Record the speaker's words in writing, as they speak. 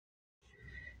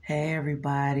Hey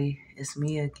everybody, it's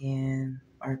me again,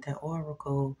 Earth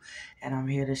Oracle, and I'm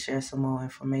here to share some more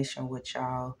information with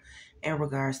y'all in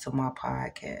regards to my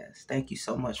podcast. Thank you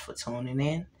so much for tuning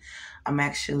in. I'm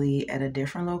actually at a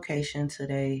different location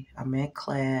today. I'm in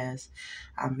class.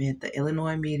 I'm at the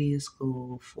Illinois Media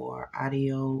School for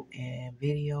audio and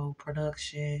video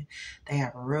production. They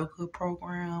have a real good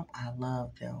program. I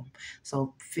love them.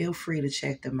 So feel free to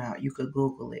check them out. You could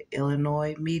Google it,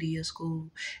 Illinois Media School,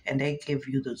 and they give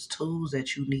you the tools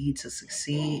that you need to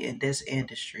succeed in this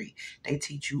industry. They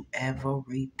teach you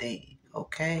everything.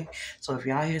 Okay, so if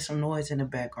y'all hear some noise in the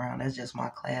background, that's just my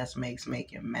classmates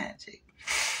making magic.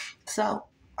 So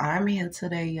I'm here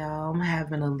today, y'all. I'm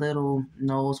having a little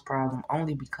nose problem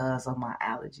only because of my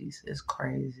allergies. It's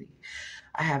crazy.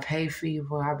 I have hay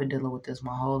fever. I've been dealing with this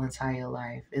my whole entire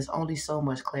life. It's only so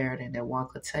much Claritin that one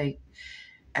could take.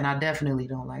 And I definitely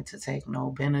don't like to take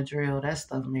no Benadryl. That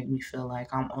stuff make me feel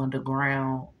like I'm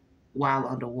underground while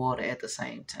underwater at the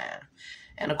same time.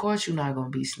 And of course, you're not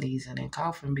going to be sneezing and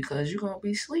coughing because you're going to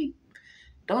be asleep.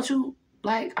 Don't you?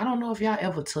 Like, I don't know if y'all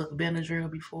ever took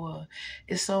Benadryl before.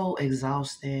 It's so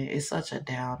exhausting. It's such a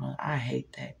downer. I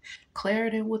hate that.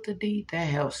 Claritin with the D, that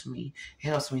helps me. It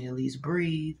helps me at least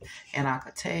breathe and I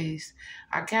could taste.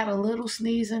 I got a little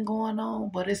sneezing going on,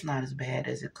 but it's not as bad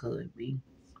as it could be.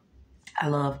 I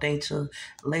love nature.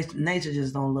 Nature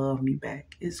just don't love me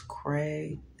back. It's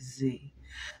crazy.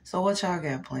 So what y'all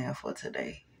got planned for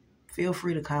today? Feel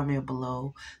free to comment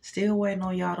below. Still waiting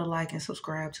on y'all to like and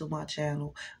subscribe to my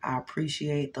channel. I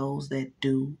appreciate those that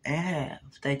do and have.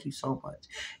 Thank you so much.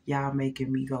 Y'all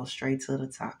making me go straight to the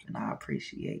top, and I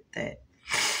appreciate that.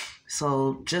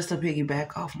 So just to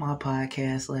piggyback off my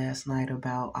podcast last night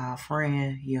about our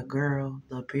friend, your girl,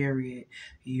 the period,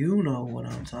 you know what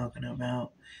I'm talking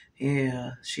about.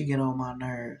 Yeah, she get on my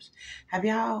nerves. Have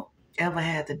y'all ever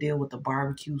had to deal with the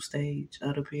barbecue stage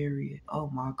of the period? Oh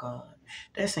my God.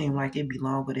 That seemed like it'd be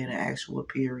longer than the actual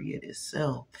period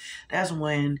itself. That's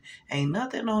when ain't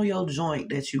nothing on your joint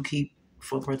that you keep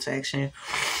for protection.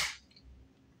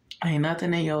 Ain't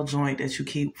nothing in your joint that you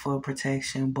keep for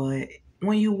protection, but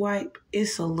when you wipe,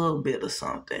 it's a little bit of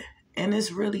something. And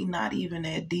it's really not even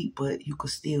that deep, but you can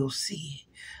still see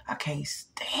it. I can't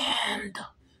stand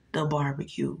the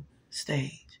barbecue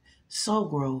stage. So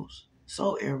gross.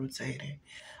 So irritating.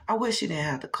 I wish she didn't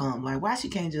have to come. Like, why she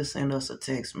can't just send us a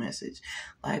text message?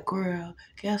 Like, girl,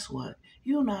 guess what?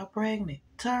 You're not pregnant.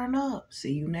 Turn up.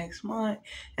 See you next month.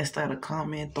 Instead of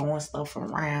coming, throwing stuff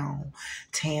around,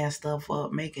 tearing stuff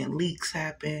up, making leaks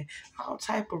happen. All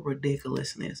type of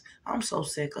ridiculousness. I'm so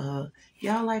sick of her.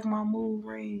 Y'all like my mood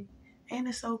ring? Ain't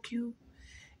it so cute?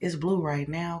 It's blue right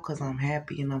now because I'm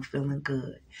happy and I'm feeling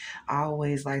good. I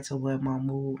always like to wear my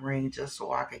mood ring just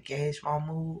so I can gauge my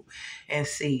mood and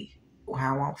see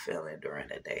how I'm feeling during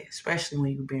the day, especially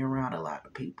when you've been around a lot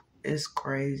of people. It's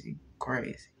crazy,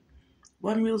 crazy.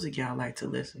 What music y'all like to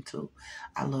listen to?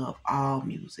 I love all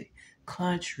music.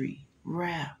 Country,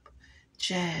 rap,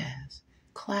 jazz,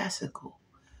 classical.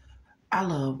 I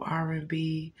love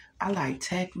R&B. I like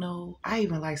techno. I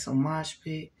even like some mosh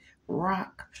pit,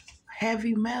 rock,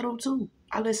 heavy metal too.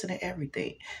 I listen to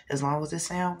everything. As long as it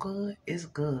sounds good, it's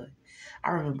good. I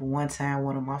remember one time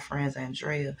one of my friends,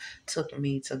 Andrea, took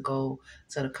me to go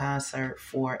to the concert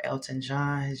for Elton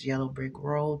John, his Yellow Brick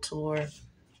Road tour.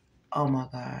 Oh my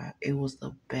God, it was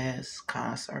the best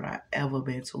concert I ever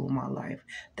been to in my life.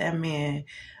 That man,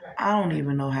 I don't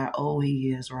even know how old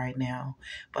he is right now,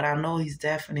 but I know he's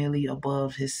definitely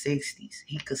above his 60s.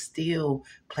 He could still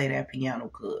play that piano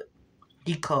good.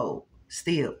 He cold,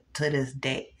 still, to this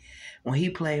day. When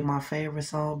he played my favorite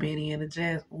song, Benny and the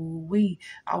Jazz,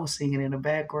 I was singing in the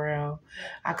background.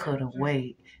 I couldn't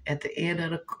wait. At the end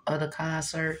of the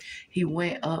concert, he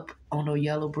went up on the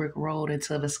yellow brick road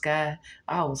into the sky.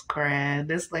 I was crying.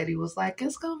 This lady was like,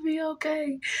 "It's gonna be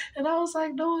okay," and I was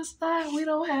like, "No, it's not. We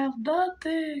don't have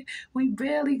nothing. We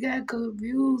barely got good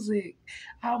music.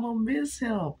 I'ma miss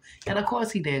him." And of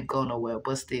course, he didn't go nowhere.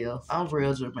 But still, I'm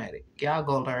real dramatic. Y'all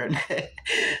gonna learn that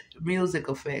music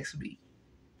affects me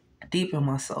deep in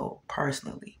my soul,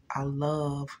 personally. I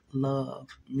love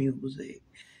music,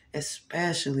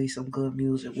 especially some good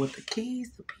music with the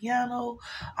keys, the piano.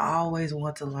 I always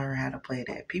want to learn how to play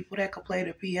that. People that can play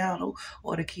the piano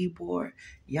or the keyboard,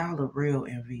 y'all are real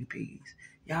MVPs.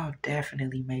 Y'all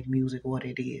definitely make music what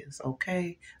it is,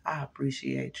 okay? I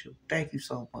appreciate you. Thank you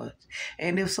so much.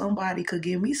 And if somebody could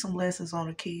give me some lessons on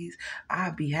the keys,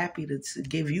 I'd be happy to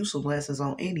give you some lessons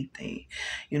on anything.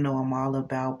 You know, I'm all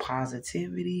about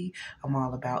positivity. I'm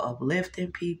all about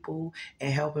uplifting people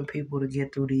and helping people to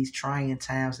get through these trying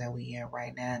times that we in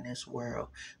right now in this world.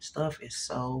 Stuff is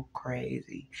so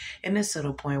crazy. And it's to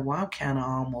the point where I'm kind of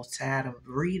almost tired of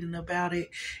reading about it.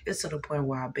 It's to the point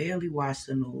where I barely watch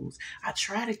the news. I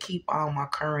try to keep all my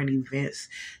current events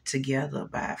together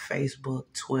by Facebook,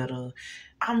 Twitter.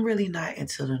 I'm really not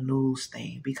into the news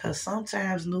thing because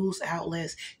sometimes news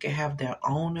outlets can have their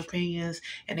own opinions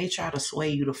and they try to sway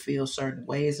you to feel certain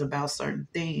ways about certain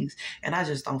things. And I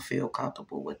just don't feel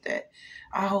comfortable with that.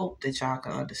 I hope that y'all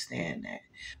can understand that.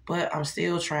 But I'm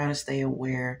still trying to stay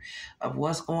aware of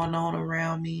what's going on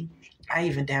around me. I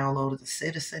even downloaded the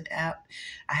Citizen app.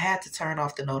 I had to turn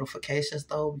off the notifications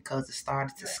though because it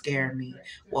started to scare me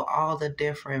with all the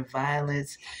different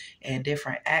violence and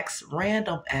different acts,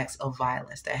 random acts of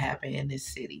violence that happen in this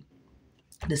city.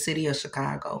 The city of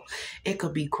Chicago. It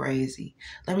could be crazy.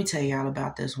 Let me tell y'all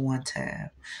about this one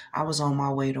time. I was on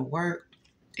my way to work.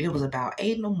 It was about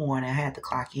 8 in the morning. I had to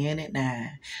clock in at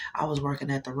 9. I was working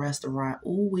at the restaurant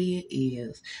Ooh It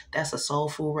Is. That's a soul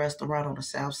food restaurant on the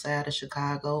south side of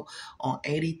Chicago on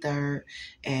 83rd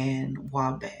and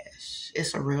Wabash.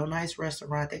 It's a real nice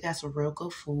restaurant. They got some real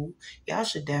good food. Y'all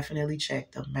should definitely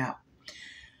check them out.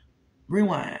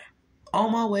 Rewind. On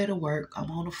my way to work,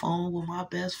 I'm on the phone with my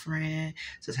best friend,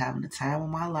 just having the time of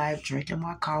my life, drinking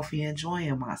my coffee,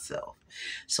 enjoying myself.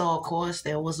 So, of course,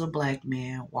 there was a black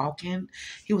man walking.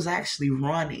 He was actually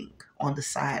running on the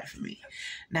side of me.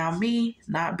 Now, me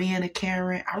not being a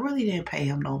Karen, I really didn't pay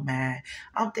him no mind.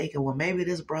 I'm thinking, well, maybe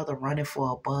this brother running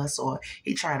for a bus or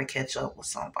he trying to catch up with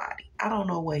somebody. I don't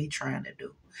know what he trying to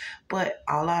do. But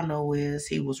all I know is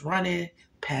he was running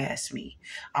past me.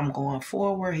 I'm going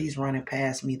forward. He's running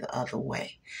past me the other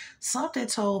way. Something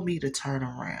told me to turn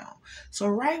around. So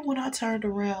right when I turned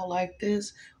around like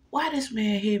this, why this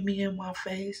man hit me in my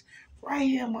face? Right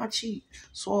here in my cheek.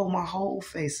 Swelled my whole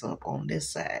face up on this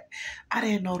side. I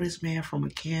didn't know this man from a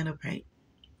can of paint.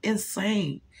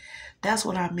 Insane. That's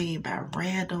what I mean by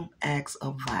random acts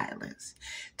of violence.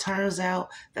 Turns out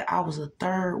that I was the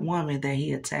third woman that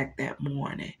he attacked that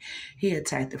morning. He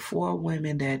attacked 4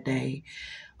 women that day.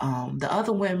 The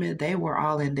other women, they were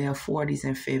all in their 40s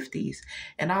and 50s.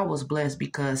 And I was blessed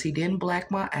because he didn't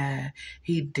black my eye,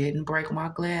 he didn't break my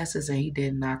glasses, and he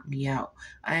didn't knock me out.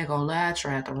 I ain't gonna lie, I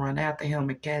tried to run after him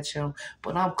and catch him,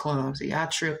 but I'm clumsy. I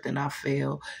tripped and I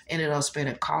fell. Ended up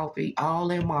spilling coffee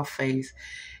all in my face.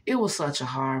 It was such a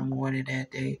hard morning that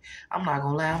day. I'm not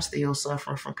gonna lie, I'm still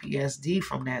suffering from PSD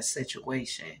from that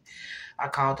situation. I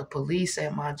called the police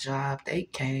at my job. They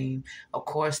came. Of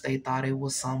course, they thought it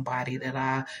was somebody that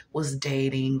I was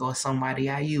dating or somebody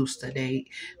I used to date.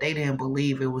 They didn't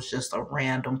believe it was just a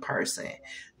random person.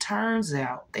 Turns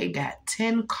out they got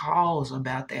 10 calls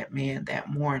about that man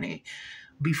that morning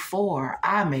before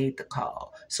I made the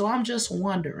call. So I'm just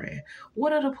wondering,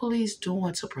 what are the police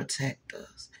doing to protect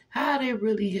us? How are they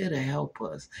really here to help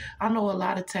us? I know a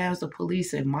lot of times the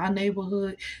police in my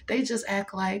neighborhood, they just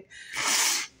act like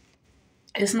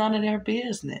it's none of their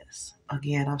business.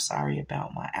 Again, I'm sorry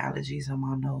about my allergies and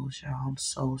my nose, y'all. I'm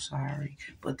so sorry.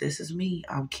 But this is me.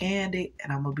 I'm candid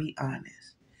and I'm going to be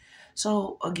honest.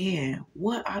 So, again,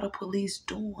 what are the police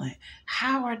doing?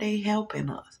 How are they helping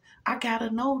us? I got to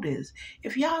know this.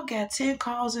 If y'all got 10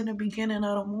 calls in the beginning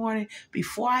of the morning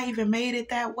before I even made it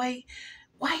that way,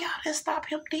 why y'all didn't stop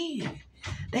him then?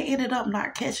 They ended up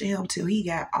not catching him till he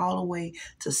got all the way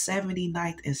to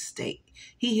 79th and State.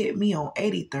 He hit me on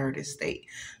 83rd and State.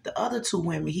 The other 2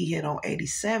 women he hit on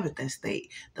 87th and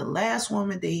State. The last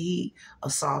woman that he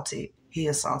assaulted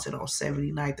on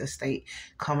 79th and State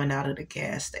coming out of the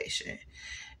gas station.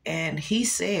 And he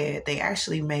said they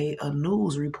actually made a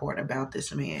news report about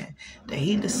this man, that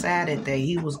he decided that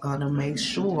he was going to make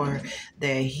sure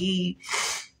that he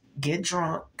get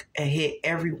drunk and hit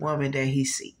every woman that he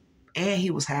see. And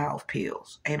he was high off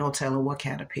pills. Ain't no telling what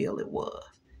kind of pill it was.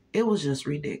 It was just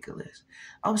ridiculous.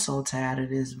 I'm so tired of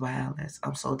this violence.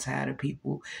 I'm so tired of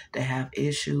people that have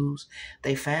issues.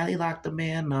 They finally locked the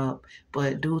man up,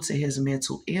 but due to his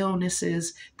mental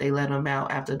illnesses, they let him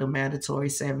out after the mandatory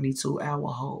 72-hour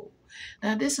hold.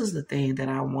 Now, this is the thing that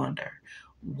I wonder.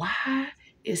 Why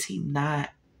is he not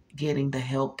getting the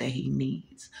help that he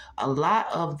needs? A lot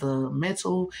of the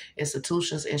mental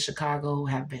institutions in Chicago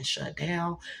have been shut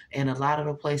down, and a lot of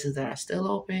the places that are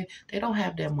still open, they don't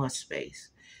have that much space.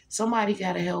 Somebody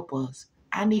got to help us.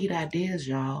 I need ideas,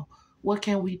 y'all. What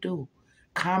can we do?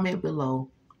 Comment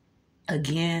below.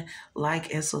 Again,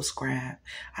 like and subscribe.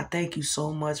 I thank you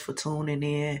so much for tuning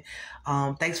in.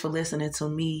 Thanks for listening to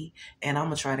me. And I'm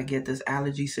going to try to get this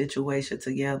allergy situation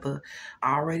together.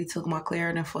 I already took my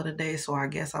Claritin for the day, so I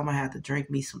guess I'm going to have to drink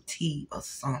me some tea or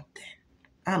something.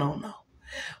 I don't know.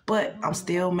 But I'm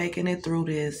still making it through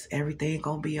this. Everything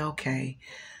going to be okay.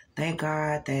 Thank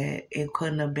God that it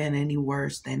couldn't have been any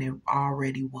worse than it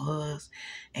already was.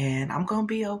 And I'm going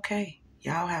to be okay.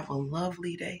 Y'all have a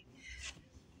lovely day.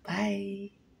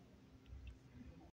 Bye.